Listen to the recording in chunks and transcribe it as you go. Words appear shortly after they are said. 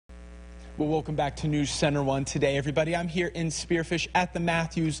Well, welcome back to News Center 1 today, everybody. I'm here in Spearfish at the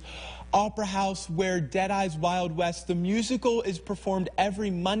Matthews Opera House, where Dead Eyes Wild West, the musical, is performed every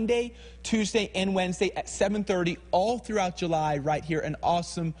Monday, Tuesday, and Wednesday at 7:30 all throughout July right here. An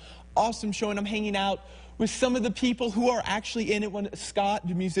awesome show, and I'm hanging out with some of the people who are actually in it. Scott,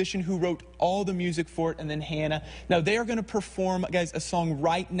 the musician who wrote all the music for it, and then Hannah. Now, they are going to perform, guys, a song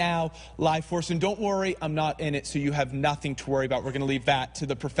right now live for us. And don't worry, I'm not in it, so you have nothing to worry about. We're going to leave that to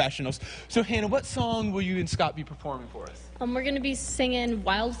the professionals. So, Hannah, what song will you and Scott be performing for us? We're going to be singing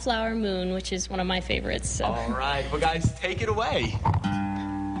Wildflower Moon, which is one of my favorites. So. All right. Well, guys, take it away.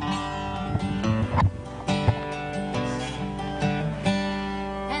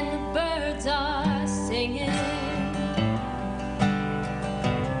 And the birds are singing,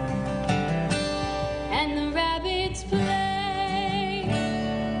 and the rabbits play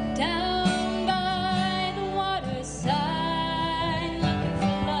down by the waterside, looking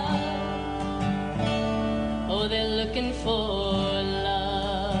for love. Oh, they're looking for love.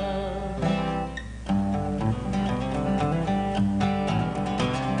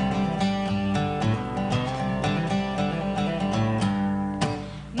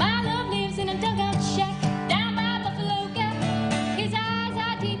 My love lives in a dugout shack down by Buffalo Gap. His eyes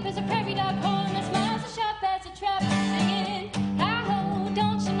are deep as a prairie dog hole, and his smile's as sharp as a trap. Singing, hi-ho,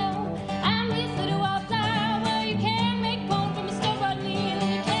 don't you know I'm this little wildflower? Well, you can't make bone from a store-bought meal,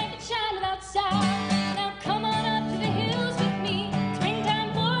 and you can't get shine without sound. Now come on up to the hills with me.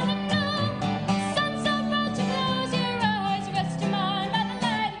 Springtime for the go. Sun so bright you close your eyes, rest your mind by the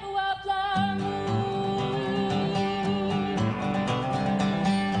light of a wildflower moon.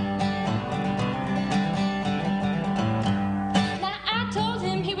 Now I told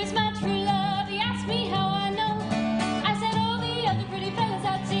him he was my true love. He asked me how I know. I said all the other pretty fellas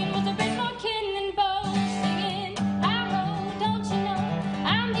I'd seen was a bit more kin than both. Singing, hi-ho, don't you know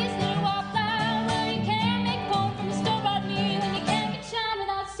I'm this little wildflower? Well, you can't make corn from a store-bought meal, and you can't get shine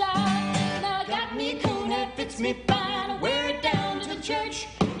without side. Now I got me a coon that fits me fine. I wear it down to the church.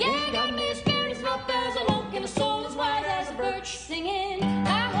 Yeah, I got me a spirit as rough as an oak, and a soul as wide as a birch. Singing,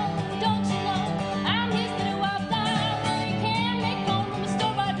 hi-ho, don't you know I'm this little wildflower? Well, you can't make corn from a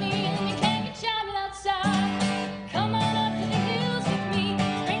store-bought meal, and you can't get shine without side. Come on up to the hills with me.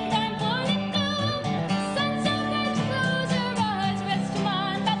 Springtime for the go. Sun so bright you close your eyes, rest your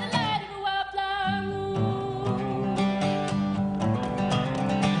mind by the light of a wildflower moon.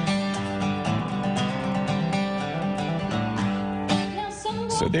 Now someone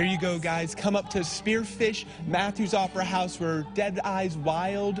So there you go, guys. Come up to Spearfish Matthews Opera House, where Dead Eyes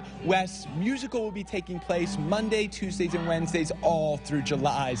Wild West musical will be taking place Monday, Tuesdays, and Wednesdays all through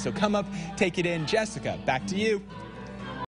July. So come up, take it in. Jessica, back to you.